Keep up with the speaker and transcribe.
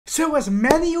So as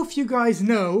many of you guys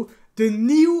know, the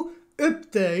new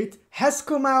update has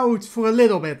come out for a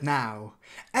little bit now.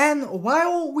 And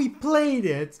while we played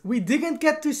it, we didn't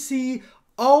get to see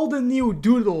all the new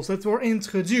doodles that were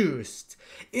introduced.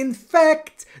 In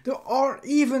fact, there are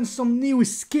even some new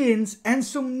skins and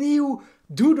some new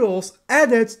doodles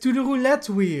added to the roulette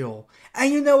wheel.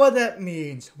 And you know what that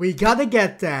means, we gotta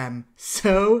get them.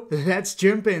 So let's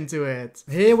jump into it.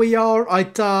 Here we are. I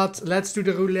thought, let's do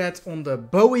the roulette on the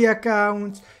Bowie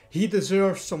account. He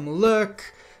deserves some luck.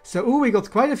 So, we got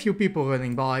quite a few people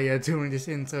running by during this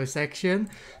intro section.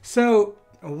 So,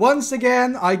 once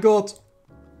again, I got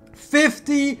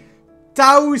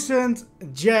 50,000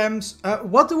 gems.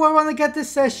 What do I want to get this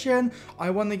session?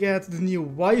 I want to get the new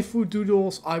waifu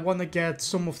doodles. I want to get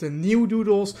some of the new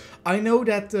doodles. I know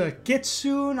that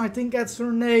Kitsune, I think that's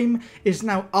her name, is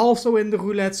now also in the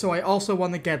roulette. So I also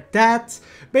want to get that.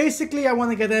 Basically, I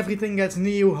want to get everything that's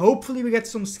new. Hopefully we get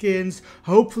some skins.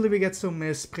 Hopefully we get some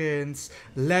misprints.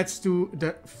 Let's do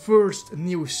the first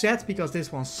new set because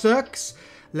this one sucks.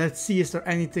 Let's see, is there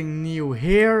anything new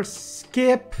here?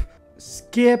 Skip.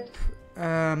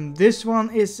 This one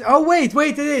is, oh wait,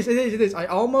 it is. I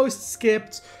almost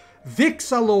skipped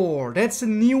Vixalore. That's a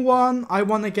new one. I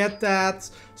want to get that.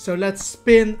 So let's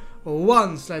spin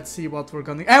once. Let's see what we're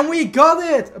gonna, and we got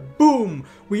it. Boom.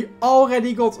 We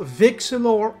already got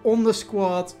Vixalore on the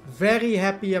squad. Very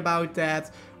happy about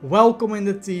that. Welcome in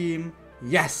the team.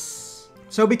 Yes.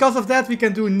 So because of that, we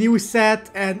can do a new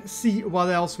set and see what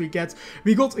else we get.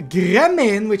 We got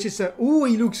Gremlin, which is a, ooh,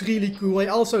 he looks really cool. I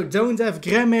also don't have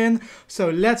Gremlin, so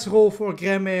let's roll for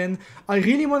Gremlin. I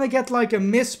really want to get like a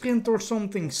misprint or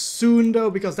something soon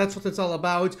though, because that's what it's all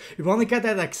about. We want to get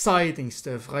that exciting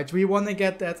stuff, right? We want to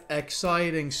get that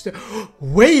exciting stuff.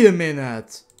 Wait a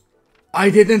minute. I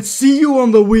didn't see you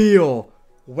on the wheel.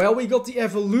 Well, we got the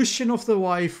evolution of the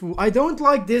waifu. I don't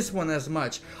like this one as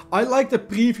much. I like the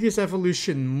previous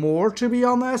evolution more, to be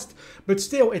honest. But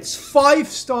still, it's 5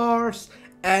 stars.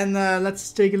 And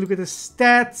let's take a look at the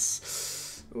stats.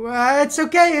 It's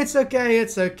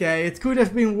okay. It could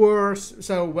have been worse.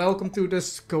 So, welcome to the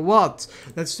squad.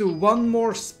 Let's do one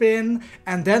more spin.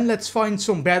 And then let's find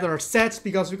some better sets.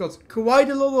 Because we got quite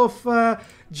a lot of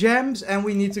gems. And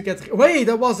we need to get... Wait,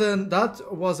 that was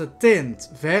a tint.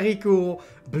 Very cool.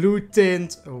 Blue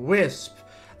tint wisp.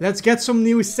 Let's get some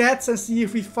new sets and see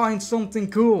if we find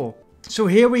something cool. So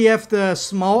here we have the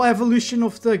small evolution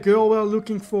of the girl we're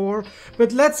looking for.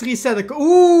 But let's reset a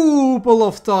couple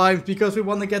of times because we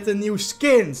want to get the new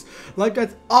skins. Like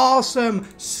that awesome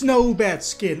Snowbat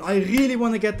skin. I really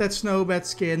want to get that Snowbat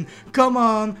skin. Come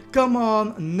on.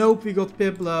 Nope, we got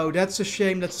Piplo. That's a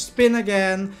shame. Let's spin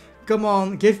again. Come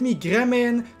on, give me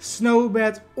Gremlin,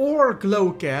 Snowbat or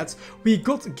Glowcat. We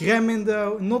got Gremlin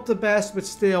though, not the best, but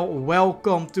still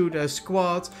welcome to the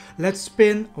squad. Let's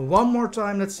spin one more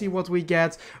time, let's see what we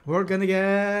get. We're gonna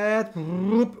get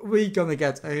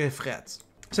Refret.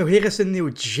 So here is a new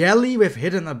jelly with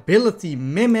hidden ability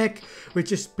Mimic,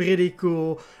 which is pretty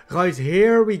cool. Right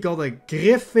here we got a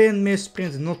Griffin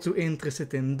misprint, not too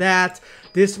interested in that.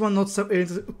 This one not so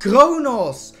interested.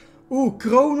 Kronos! Ooh,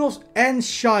 Kronos and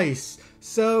Shice.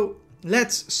 So,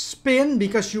 let's spin,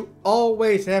 because you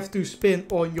always have to spin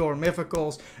on your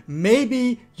mythicals.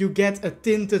 Maybe you get a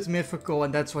tinted mythical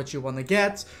and that's what you want to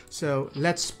get. So,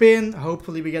 let's spin.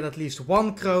 Hopefully we get at least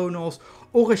one Kronos.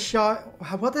 Or a Shy...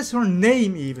 What is her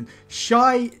name even?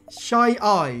 Shy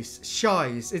Eyes.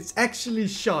 Shies. It's actually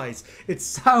Shies. It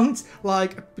sounds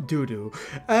like doo-doo.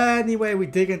 Anyway, we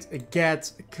didn't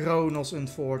get Kronos,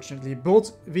 unfortunately. But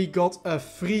we got a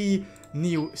free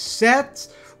new set.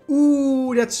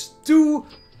 Ooh, that's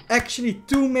actually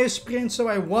two misprints. So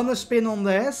I want to spin on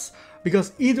this.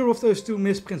 Because either of those two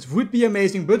misprints would be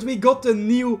amazing. But we got the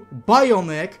new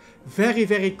Bionic. Very,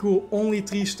 very cool. Only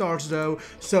 3 stars though.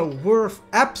 So worth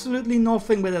absolutely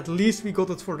nothing. But at least we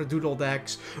got it for the Doodle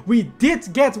decks. We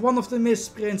did get one of the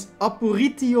misprints.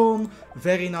 Aporition.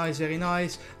 Very nice, very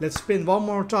nice. Let's spin one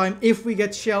more time. If we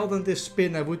get Sheldon this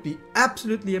spin, that would be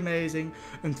absolutely amazing.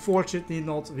 Unfortunately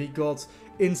not. We got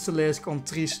Instalisk on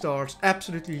 3 stars.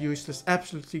 Absolutely useless.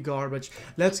 Absolutely garbage.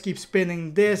 Let's keep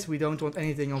spinning this. We don't want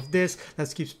anything of this.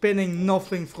 Let's keep spinning.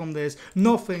 Nothing from this.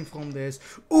 Nothing from this.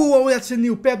 Ooh, oh, that's a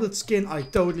new Peblet skin. I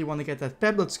totally want to get that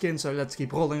Peblet skin. So let's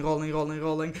keep rolling.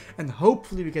 And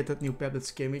hopefully we get that new Peblet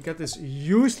skin. We got this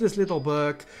useless little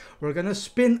bug. We're gonna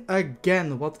spin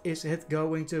again. What is it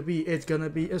going to be? It's gonna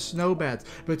be a Snowbat.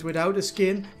 But without a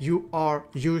skin, you are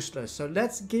useless. So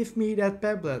let's give me that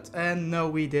Peblet. And no,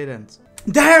 we didn't.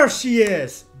 There she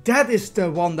is! That is the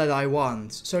one that I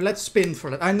want. So let's spin for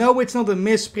that. I know it's not a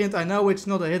misprint, I know it's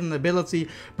not a hidden ability,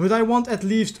 but I want at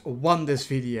least one this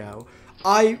video.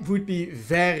 I would be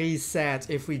very sad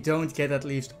if we don't get at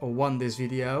least one this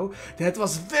video. That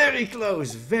was very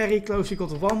close, very close. We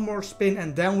got one more spin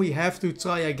and then we have to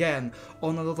try again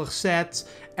on another set.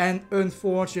 And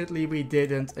unfortunately we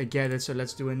didn't get it, so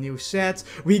let's do a new set.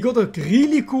 We got a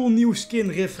really cool new skin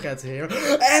Riffred here.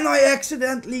 And I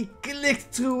accidentally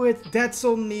clicked through it. That's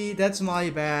on me, that's my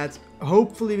bad.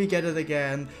 Hopefully we get it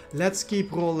again. Let's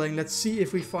keep rolling. Let's see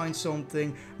if we find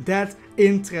something that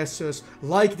interests us.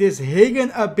 Like this hidden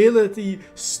ability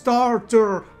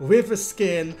starter with a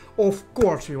skin. Of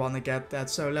course we want to get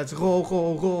that. So let's roll,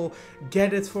 roll, roll.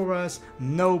 Get it for us.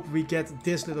 Nope, we get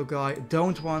this little guy.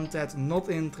 Don't want that. Not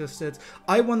interested.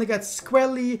 I want to get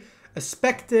Squelly, a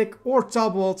Spectic or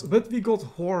Tubbled, but we got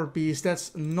Horbeast.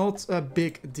 That's not a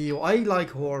big deal. I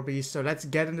like Horbeast, so let's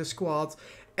get in the squad.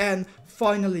 And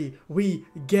finally, we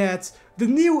get the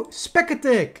new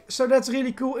Specatic. So that's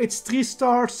really cool. It's 3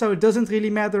 stars, so it doesn't really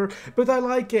matter. But I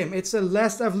like him. It's the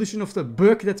last evolution of the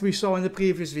bug that we saw in the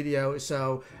previous video.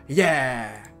 So,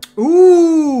 yeah.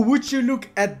 Ooh, would you look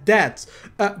at that?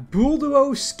 A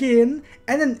Bulldozer skin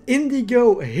and an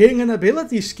Indigo hidden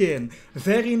ability skin.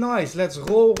 Very nice. Let's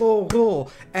roll, roll,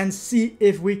 roll and see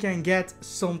if we can get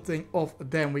something of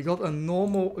them. We got a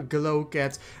normal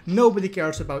Glowcat. Nobody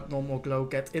cares about normal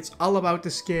Glowcat. It's all about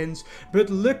the skins. But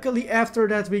luckily after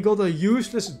that we got a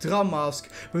useless drum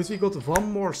mask. But we got one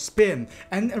more spin.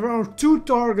 And there are 2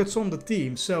 targets on the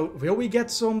team. So will we get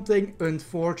something?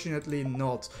 Unfortunately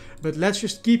not. But let's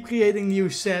just keep creating new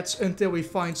sets until we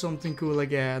find something cool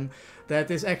again that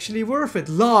is actually worth it,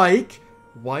 like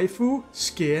waifu,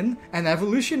 skin, and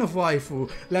evolution of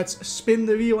waifu. Let's spin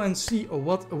the wheel and see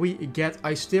what we get.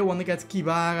 I still want to get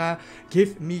Kibara.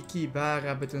 Give me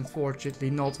Kibara, but unfortunately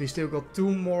not. We still got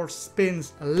 2 more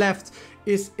spins left.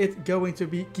 Is it going to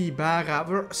be Kibara?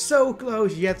 We're so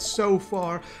close yet so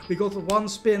far. We got 1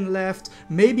 spin left.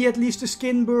 Maybe at least a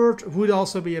skin bird would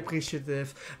also be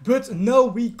appreciative. But no,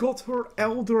 we got her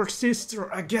elder sister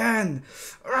again.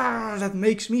 That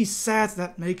makes me sad.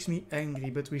 That makes me angry.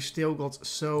 But we still got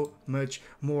so much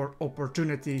more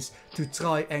opportunities to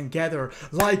try and gather.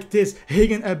 Like this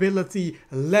hidden ability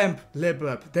Lamp Lip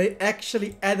Up. They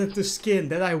actually added the skin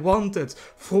that I wanted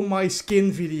from my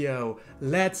skin video.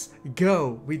 Let's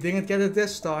go. We didn't get it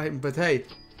this time, but hey,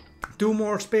 2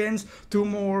 more spins, 2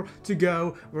 more to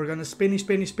go. We're gonna spinny,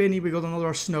 spinny, spinny. We got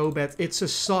another Snowbat. It's a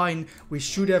sign. We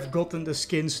should have gotten the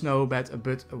skin Snowbat,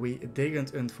 but we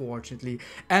didn't, unfortunately.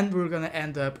 And we're gonna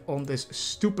end up on this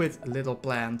stupid little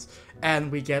plant.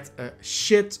 And we get a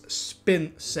shit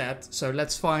spin set. So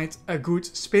let's find a good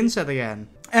spin set again.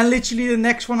 And literally the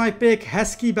next one I pick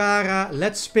has Kibara.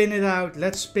 Let's spin it out.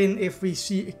 Let's spin if we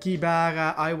see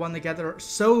Kibara. I want to get her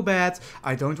so bad.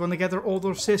 I don't want to get her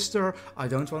older sister. I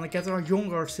don't want to get her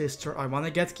younger sister. I want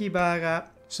to get Kibara.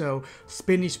 So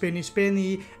spinny, spinny,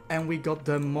 spinny. And we got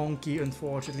the monkey,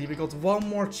 unfortunately. We got 1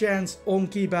 more chance on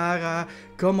Kibara.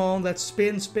 Come on, let's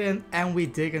spin, spin. And we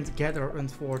didn't get her,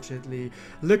 unfortunately.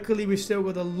 Luckily, we still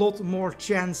got a lot more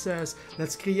chances.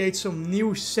 Let's create some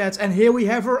new sets. And here we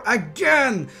have her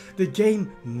again. The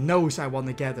game knows I want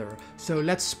to get her. So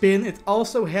let's spin. It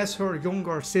also has her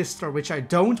younger sister, which I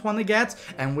don't want to get.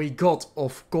 And we got,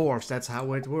 of course. That's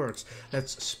how it works.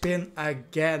 Let's spin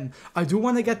again. I do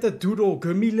want to get the Doodle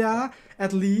Gumila.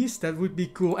 At least, that would be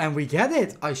cool. And we get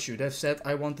it. I should have said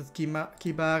I wanted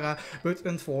Kibara, but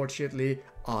unfortunately,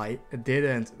 I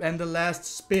didn't. And the last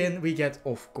spin we get,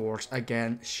 of course,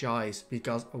 again, Shies.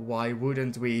 Because why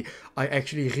wouldn't we? I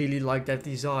actually really like that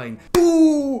design.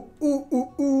 Ooh, ooh,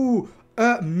 ooh, ooh.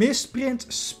 A misprint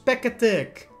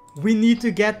Specatic. We need to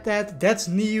get that. That's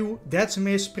new. That's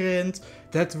misprint.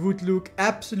 That would look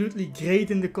absolutely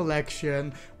great in the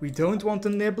collection. We don't want a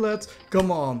Niblet. Come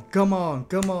on, come on,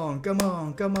 come on, come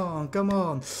on, come on, come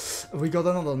on. We got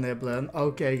another Niblin.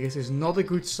 Okay, this is not a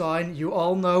good sign. You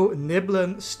all know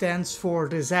Niblin stands for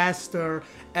disaster.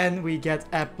 And we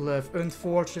get Applef.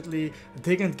 Unfortunately,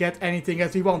 didn't get anything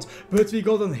that we want. But we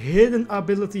got a hidden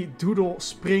ability Doodle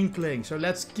Sprinkling. So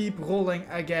let's keep rolling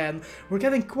again. We're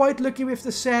getting quite lucky with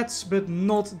the sets, but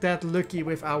not that lucky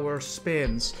with our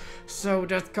spins. So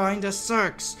that kinda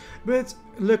sucks. But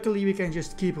luckily we can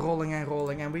just keep rolling and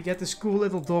rolling. And we get this cool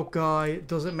little dog guy.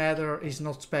 Doesn't matter. He's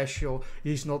not special.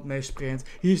 He's not misprint.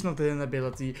 He's not hidden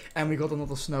ability. And we got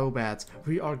another Snowbat.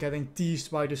 We are getting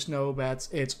teased by the Snowbats.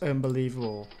 It's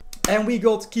unbelievable. And we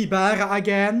got Kibara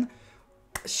again.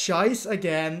 Shies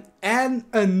again. And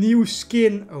a new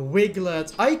skin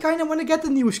Wiglet. I kind of want to get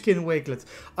the new skin Wiglet.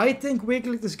 I think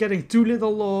Wiglet is getting too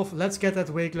little love. Let's get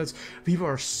that Wiglet. We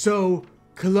were so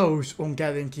close on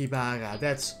getting Kibara.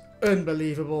 That's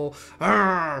unbelievable.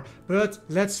 Arrgh. But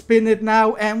let's spin it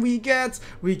now and we get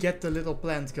the little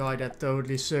plant guy that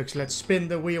totally sucks. Let's spin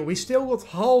the wheel. We still got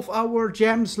half our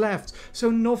gems left, so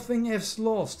nothing is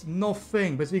lost,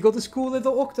 nothing. But we got this cool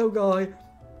little octo guy.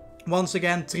 Once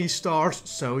again, 3 stars,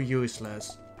 so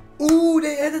useless. Ooh,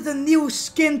 they added a new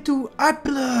skin to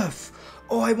Uplift.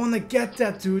 Oh, I want to get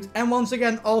that, dude. And once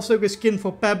again, also the skin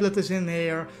for Peblet is in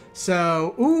here.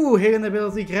 So, ooh, hidden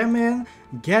ability Gremlin.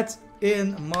 Get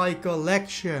in my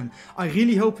collection. I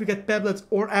really hope we get Peblet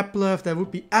or Uplift. That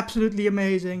would be absolutely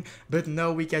amazing. But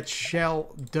no, we get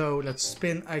Shell Dough. Let's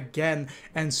spin again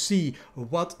and see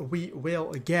what we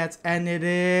will get. And it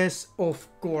is, of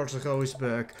course,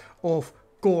 Rosebud. Of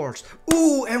course.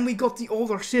 Ooh, and we got the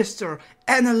older sister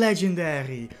and a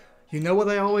legendary. You know what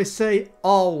I always say?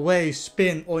 Always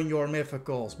spin on your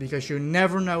mythicals, because you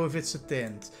never know if it's a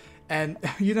tint. And,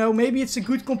 you know, maybe it's a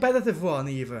good competitive one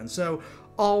even. So,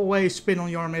 always spin on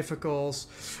your mythicals.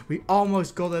 We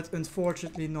almost got it,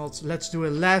 unfortunately not. Let's do a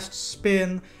last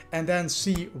spin and then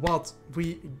see what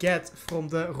we get from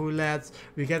the roulette.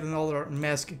 We get another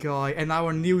mask guy and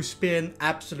our new spin,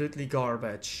 absolutely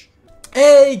garbage.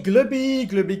 Hey, Glubby,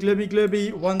 Glubby, Glubby,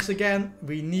 Glubby. Once again,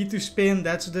 we need to spin.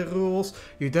 That's the rules.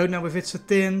 You don't know if it's a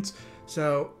tint.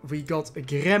 So, we got a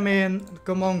Gremlin.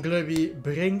 Come on, Glubby.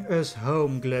 Bring us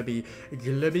home, Glubby.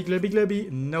 Glubby, Glubby, Glubby.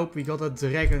 Nope, we got a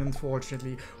dragon,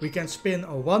 unfortunately. We can spin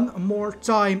one more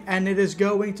time. And it is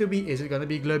going to be... Is it going to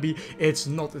be Glubby? It's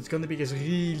not. It's going to be this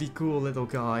really cool little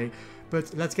guy.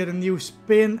 But let's get a new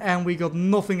spin, and we got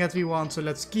nothing that we want, so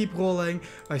let's keep rolling.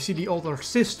 I see the older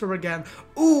sister again.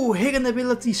 Ooh, hidden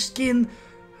ability skin,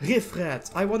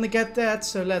 Riffred. I want to get that,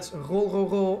 so let's roll, roll,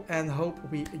 roll, and hope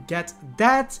we get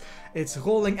that. It's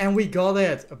rolling, and we got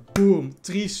it. Boom,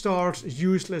 3 stars,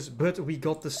 useless, but we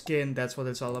got the skin. That's what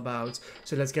it's all about.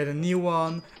 So let's get a new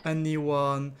one,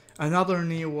 another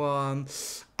new one.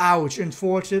 Ouch,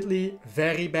 unfortunately,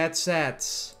 very bad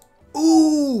sets.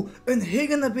 Ooh, a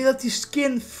hidden ability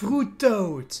skin Fruit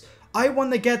Toad. I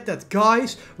want to get that,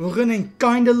 guys. We're running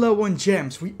kinda low on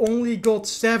gems. We only got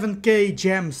 7k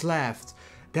gems left.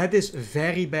 That is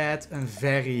very bad and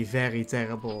very, very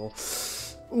terrible.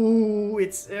 Ooh,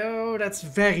 that's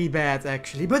very bad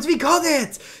actually. But we got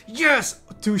it! Yes!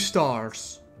 2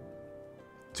 stars.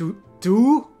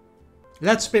 Two?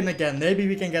 Let's spin again. Maybe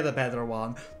we can get a better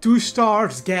one. 2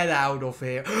 stars, get out of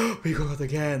here. We got it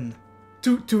again.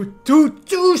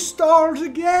 Two stars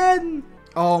again!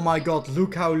 Oh my god,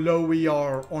 look how low we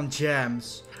are on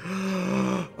gems.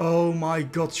 Oh my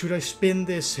god, should I spin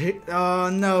this?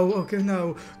 No, okay,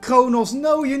 no. Kronos,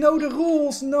 no, you know the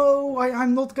rules. No,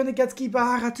 I'm not gonna get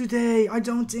Kibara today. I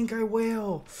don't think I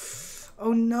will.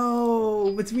 Oh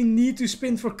no, but we need to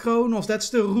spin for Kronos.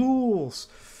 That's the rules.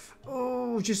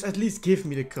 Oh, just at least give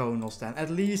me the Kronos then. At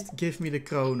least give me the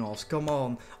Kronos. Come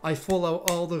on. I follow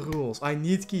all the rules. I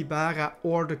need Kibara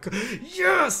or the...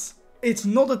 Yes! It's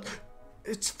not a...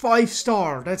 It's 5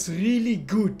 star. That's really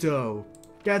good though.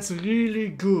 That's really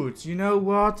good. You know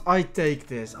what? I take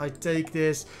this. I take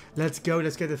this. Let's go.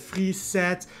 Let's get a free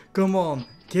set. Come on.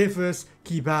 Give us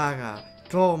Kibara.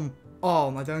 Come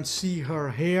on. I don't see her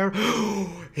here.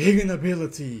 Hidden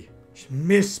ability.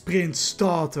 Misprint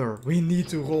starter. We need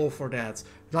to roll for that.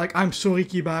 Like, I'm sorry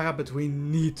Kibara, but we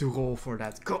need to roll for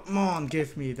that. Come on,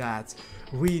 give me that.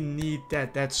 We need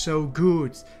that. That's so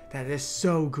good. That is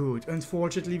so good.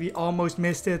 Unfortunately, we almost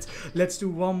missed it. Let's do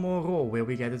one more roll. Will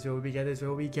we get it? Will we get it?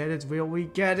 Will we get it? Will we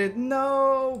get it?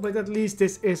 No! But at least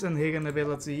this is an hidden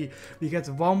ability. We get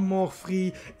one more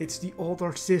free. It's the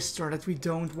older sister that we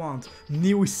don't want.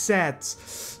 New set.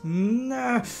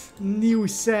 No. New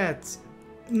set.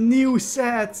 New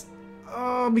set.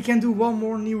 Oh, we can do one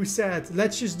more new set.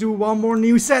 Let's just do one more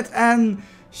new set. And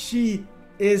she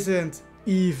isn't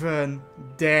even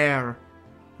there.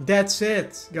 That's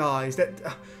it, guys.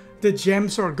 The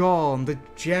gems are gone. The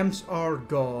gems are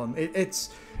gone. It's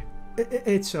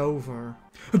over.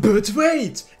 But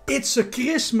wait! It's a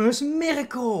Christmas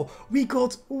miracle! We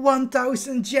got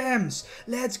 1000 gems!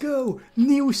 Let's go!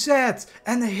 New set!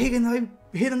 And a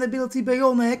hidden ability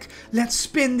bionic. Let's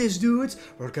spin this, dude!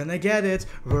 We're gonna get it!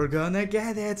 We're gonna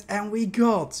get it! And we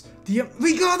got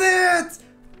it!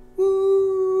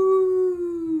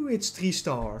 Woo! It's 3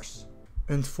 stars.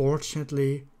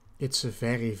 Unfortunately, it's a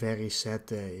very, very sad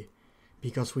day.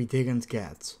 Because we didn't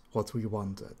get what we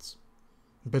wanted.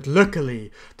 But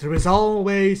luckily, there is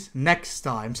always next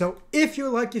time. So if you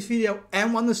like this video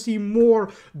and want to see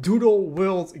more Doodle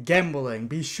World gambling,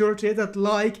 be sure to hit that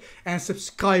like and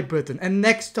subscribe button. And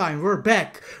next time we're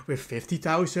back with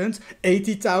 50,000,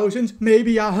 80,000,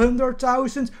 maybe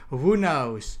 100,000. Who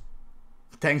knows?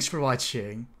 Thanks for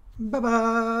watching. Bye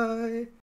bye.